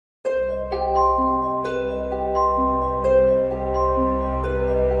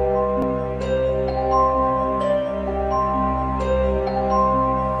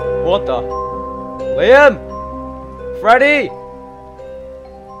What the? Liam? Freddy?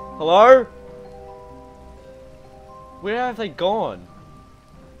 Hello? Where have they gone?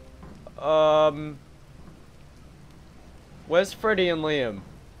 Where's Freddy and Liam?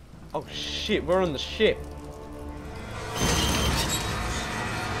 Oh shit, we're on the ship.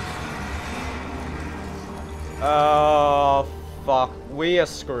 Oh fuck, we are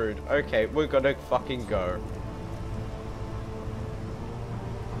screwed. Okay, we gotta fucking go.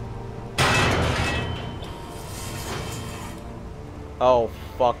 Oh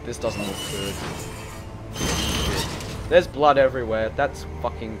fuck, this doesn't look good. Shit. There's blood everywhere, that's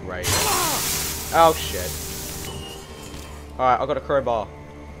fucking great. Oh shit. Alright, I got a crowbar.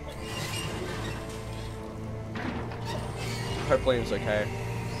 Hopefully it's okay.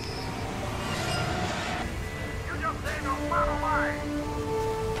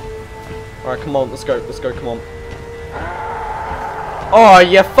 Alright, come on, let's go, come on. Oh,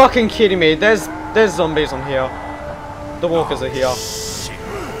 you're fucking kidding me. There's zombies on here. The walkers are here. I'm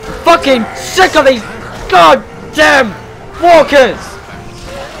fucking sick of these goddamn walkers!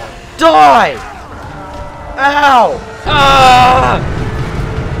 Die! Ow! Ah!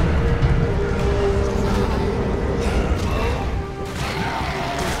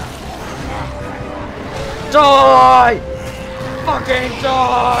 Die! Fucking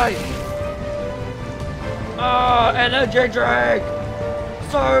die! Energy drink!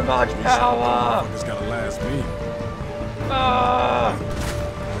 So much power! It's gotta last me.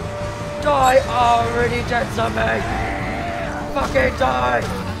 Die already, dead zombie! Fucking die!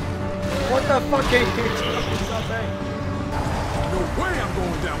 What the fuck are you doing, zombie? No way I'm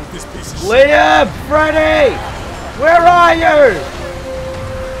going down with this piece of shit. Liam! Freddy! Where are you?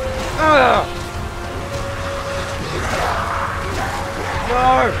 No!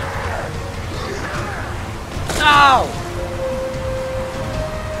 No!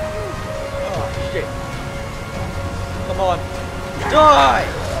 Oh, shit. Come on. Die!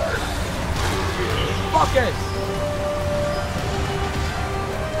 Fuckers!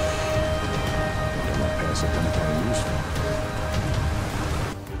 Pass up anything useful.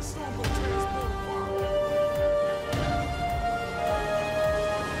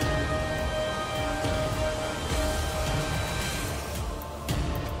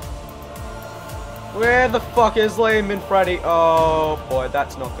 Where the fuck is Liam and Freddy? Oh boy,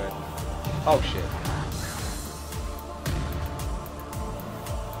 that's not good. Oh shit.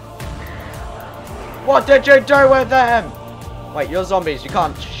 What did you do with them? Wait, you're zombies, you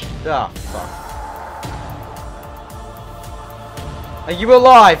can't ah, fuck. Are you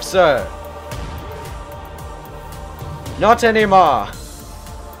alive, sir? Not anymore.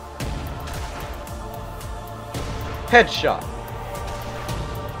 Headshot.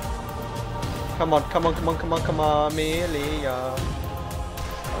 Come on, come on, come on, come on, come on, Amelia.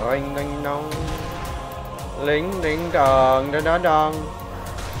 Ring ding dong. Ling ding dong, da da dong.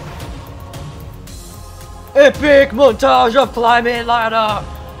 Epic montage of climbing ladder.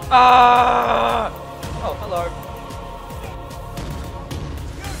 Ah! Oh, hello.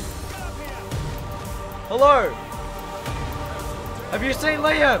 Hello. Have you seen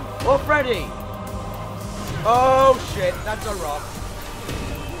Liam or Freddy? Oh shit, that's a rock.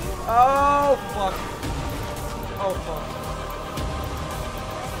 Oh fuck. Oh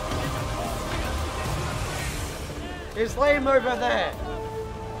fuck. Is Liam over there?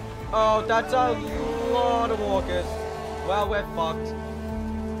 Oh, that's a lot of walkers. Well, we're fucked.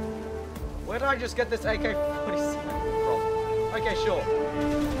 Where did I just get this AK-47 from? Okay, sure.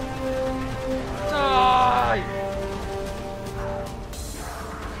 Die!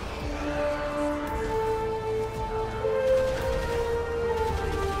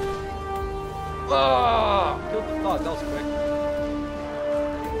 Ah! Killed the thug, that was quick.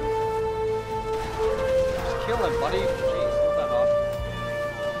 Just kill him, buddy. Jeez, not that hard.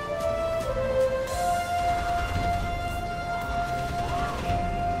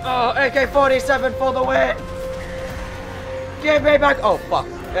 Oh, AK-47 for the win! Give me back! Oh, fuck.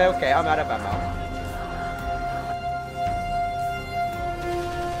 Okay, I'm out of ammo.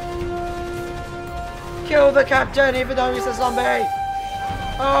 Kill the captain, even though he's a zombie!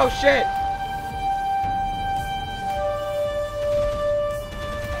 Oh, shit!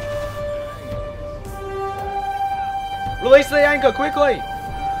 Release the anchor, quickly!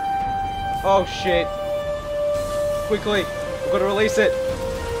 Oh shit. Quickly. We've got to release it.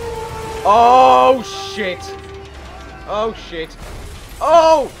 Oh shit. Oh shit.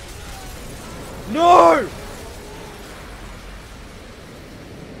 Oh! No!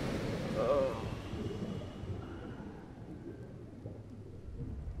 Oh.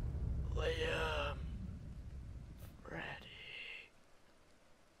 Liam. Freddy.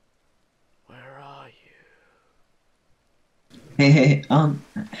 Hey,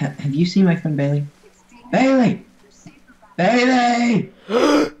 have you seen my friend Bailey? Bailey! Bailey!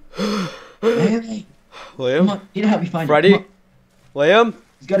 Bailey! Come Liam? on, need to help me find him. Freddy? Come on. Liam?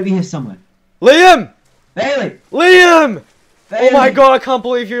 He's gotta be here somewhere. Liam! Bailey! Liam! Bailey! Oh my god, I can't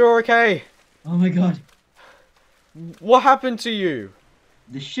believe you're okay. Oh my god. What happened to you?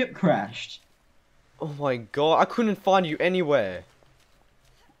 The ship crashed. Oh my god, I couldn't find you anywhere.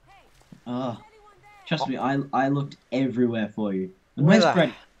 Trust me, I looked everywhere for you. And Where where's the-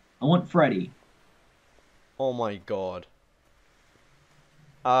 Freddy? I want Freddy. Oh my god.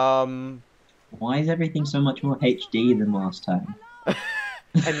 Why is everything so much more HD than last time? And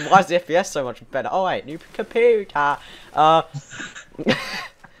why is the FPS so much better? Oh wait, new computer.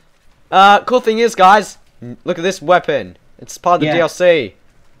 Cool thing is, guys, look at this weapon. It's part of the Yeah. DLC.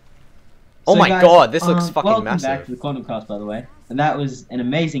 Oh So my guys, god, this looks fucking welcome massive. back to the Quantum Cast, by the way. And that was an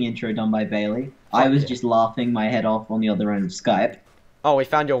amazing intro done by Bailey. I was yeah. just laughing my head off on the other end of Skype. Oh, we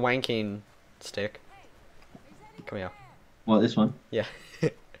found your wanking stick. Come here. What, this one? Yeah.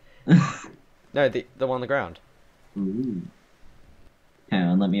 No, the one on the ground. Ooh. Hang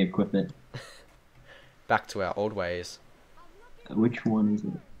on, let me equip it. Back to our old ways. Which one is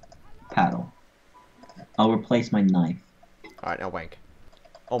it? Paddle. I'll replace my knife. Alright, now wank.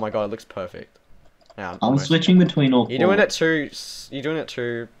 Oh my god, it looks perfect. Now, I'm almost- switching between all four. You're doing it too. You're doing it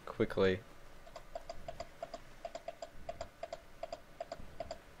too quickly.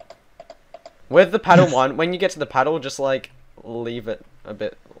 With the paddle one, when you get to the paddle, just like leave it a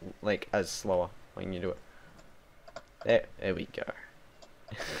bit like as slower when you do it. There we go.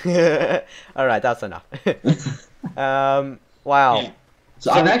 All right, that's enough. Wow. Yeah.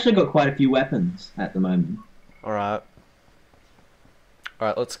 So I've actually got quite a few weapons at the moment. All right. All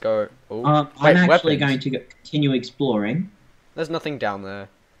right, let's go. Ooh. I'm Wait, actually weapons. going to continue exploring. There's nothing down there.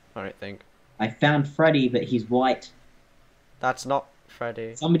 I don't think. I found Freddy, but he's white. That's not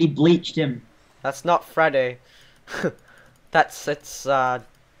Freddy. Somebody bleached him. That's not Freddy. it's other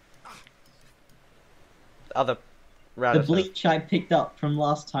The radish. bleach I picked up from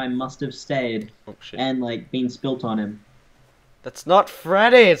last time must have stayed Oh shit. and like been spilt on him. That's not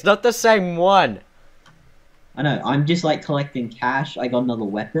Freddy. It's not the same one. I know. I'm just like collecting cash. I got another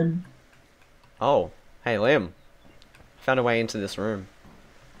weapon. Oh, hey Liam. Found a way into this room.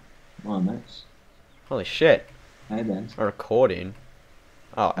 Oh, nice. Holy shit. Hey Ben. A recording.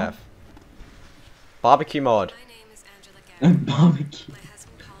 Oh, F. Barbecue mod. My name is Angela Garrett. Barbecue. My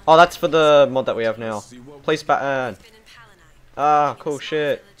husband Colin Oh, that's for the mod that we have now. See what Police pattern. has been in Palanite. Ah, in a cool small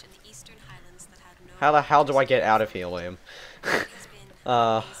shit. village in the eastern highlands that had no How the hell do I get out of here, Liam? It has been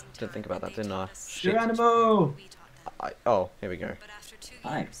an amazing Didn't think time, about that, and they didn't I? taught us Shit. Geronimo! we taught them. Oh, here we go. But after 2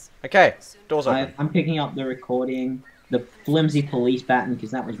 Hi. years, Okay, doors open. I'm picking up the recording, the flimsy police baton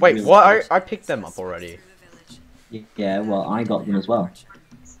because that was Wait, really what? close. I picked them up already. through the village, Yeah, well, I got them as well.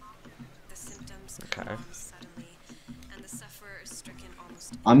 the symptoms Okay. come suddenly, and the sufferer is stricken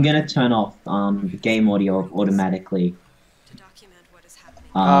almost I'm gonna turn off the game audio automatically. to document what is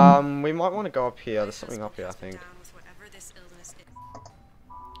happening. We might want to go up here. There's something up here, I think. Down with whatever this illness is.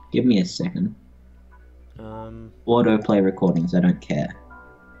 Give me a second. Autoplay recordings, I don't care.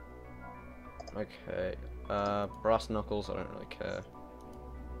 Okay. Brass knuckles, I don't really care.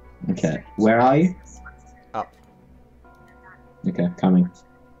 Okay, where are you? Up. Okay, coming.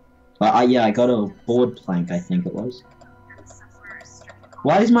 Yeah, I got a board plank, I think it was.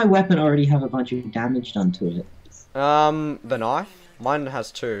 Why does my weapon already have a bunch of damage done to it? The knife? Mine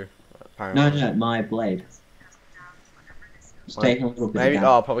has 2, apparently. No, my blade. It's Well, taking a little bit Maybe, of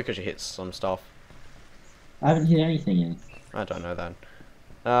damage. oh, probably because you hit some stuff. I haven't hit anything yet. I don't know then.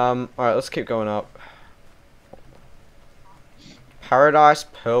 Alright, let's keep going up. Paradise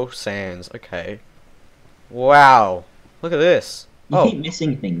Pearl Sands, okay. Wow. Look at this. You Oh, keep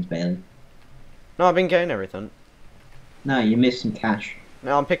missing things, Bailey. no, I've been getting everything. No, you missed some cash.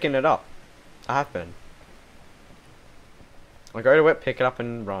 Now I'm picking it up. I have been. I go to it, pick it up,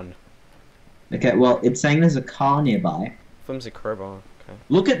 and run. Okay, well, it's saying there's a car nearby. Flimsy crowbar, okay.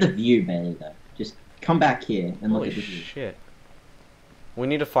 Look at the view, Bailey, though. Just come back here and look Holy at the view. shit. We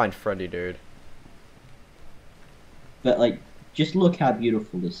need to find Freddy, dude. But, like, just look how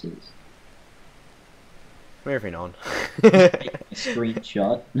beautiful this is. Moving on. Take a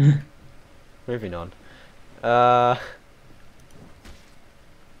screenshot. Moving on.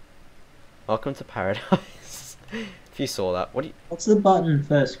 Welcome to paradise. If you saw that, what do you... What's the button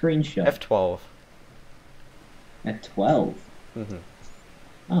for screenshot? F12. F12. Mm-hmm.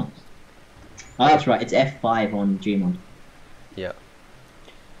 Oh. Oh, that's right. It's F5 on Gmod. Yeah.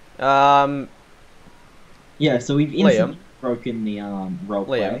 Yeah, so we've Liam. instantly broken the roleplay.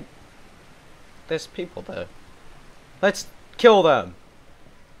 Liam. There's people there. Let's Kill them.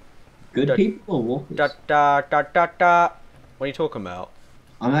 Good Da- people or walkers? Da da da da da. What are you talking about?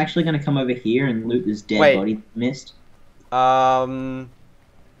 I'm actually gonna come over here and loot this dead Wait. body that I missed.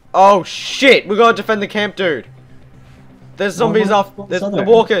 Oh shit! We gotta defend the camp, dude. There's zombies off. what's There's the other?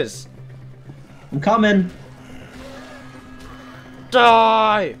 walkers. I'm coming.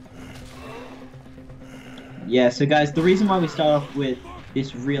 Die! Yeah, so guys, the reason why we start off with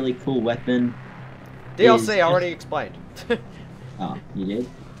this really cool weapon. DLC, I just- already explained. Oh, you did?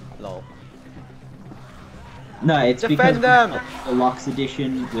 Lol. No, it's Defend because we them! got the Deluxe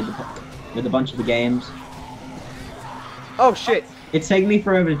Edition with a bunch of the games. Oh shit! It's taken me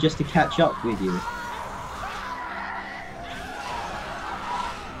forever just to catch up with you.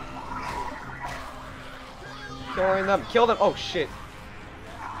 Killing them! Kill them! Oh shit!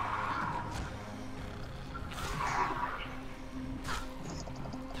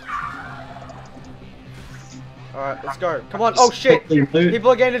 Alright, let's go. Come on! Oh shit! Quickly loot.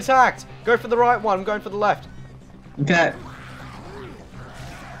 People are getting attacked! Go for the right one, I'm going for the left. Okay.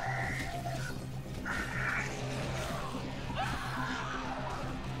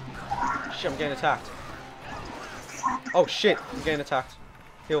 Shit, I'm getting attacked. Oh shit, I'm getting attacked.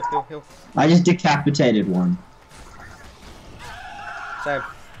 Heal, heal, heal. I just decapitated one. Same.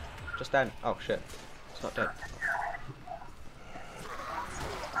 Just then. Oh shit. It's not dead.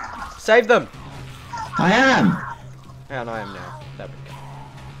 Save them! I am! Yeah, no, I am now. There we go.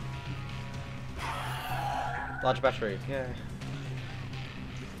 Large battery, yeah.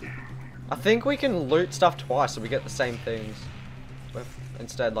 I think we can loot stuff twice so we get the same things.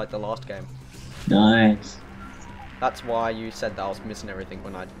 Instead, like the last game. Nice. That's why you said that I was missing everything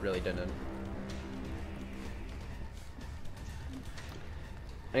when I really didn't.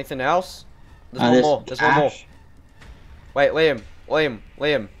 Anything else? There's one more. There's one more. cash. Wait, Liam. Liam.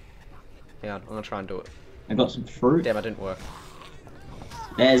 Hang on, I'm gonna try and do it. I got some fruit. Damn, it didn't work.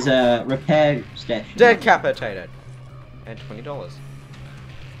 There's a repair station. Decapitated. And $20.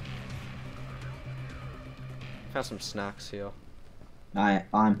 Found some snacks here.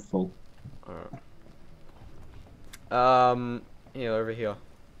 I'm full. Alright. Here, over here.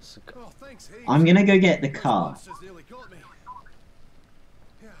 Oh, thanks, Hayes. I'm gonna go get the car. Monsters nearly got me.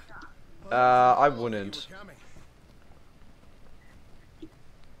 I wouldn't.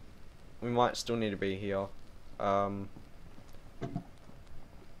 We might still need to be here. Oh,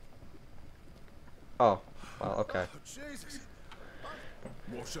 well, okay. Jesus.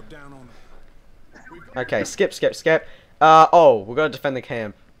 Wash up down on Okay, skip. Oh, we're gonna defend the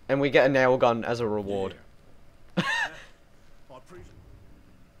camp. And we get a nail gun as a reward.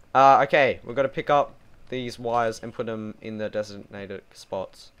 Okay, we're gonna pick up these wires and put them in the designated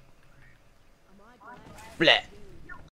spots. Blech.